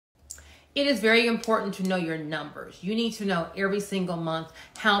It is very important to know your numbers. You need to know every single month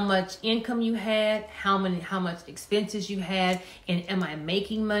how much income you had, how much expenses you had, and am I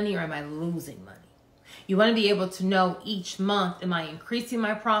making money or am I losing money? You want to be able to know each month, am I increasing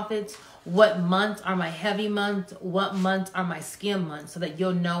my profits? What months are my heavy months? What months are my skim months? So that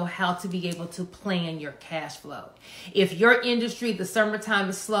you'll know how to be able to plan your cash flow. If your industry, the summertime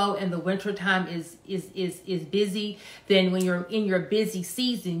is slow and the wintertime is busy, then when you're in your busy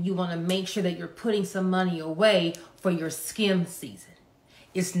season, you want to make sure that you're putting some money away for your skim season.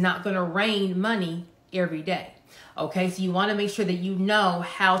 It's not going to rain money every day. Okay, so you want to make sure that you know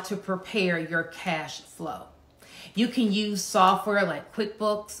how to prepare your cash flow. You can use software like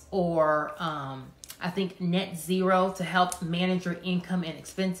QuickBooks or I think Net Zero to help manage your income and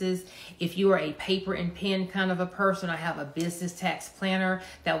expenses. If you are a paper and pen kind of a person, I have a business tax planner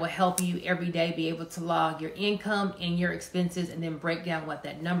that will help you every day be able to log your income and your expenses and then break down what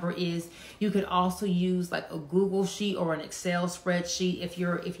that number is. You could also use like a Google sheet or an Excel spreadsheet if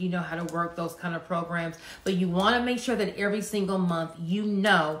you know how to work those kind of programs. But you want to make sure that every single month you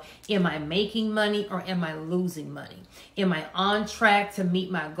know, am I making money or am I losing money? Am I on track to meet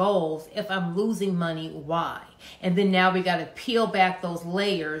my goals? If I'm losing money, why? And then now we got to peel back those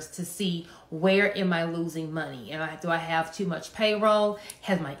layers to see, where am I losing money? Do I have too much payroll?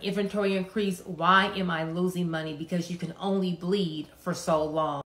 Has my inventory increased? Why am I losing money? Because you can only bleed for so long.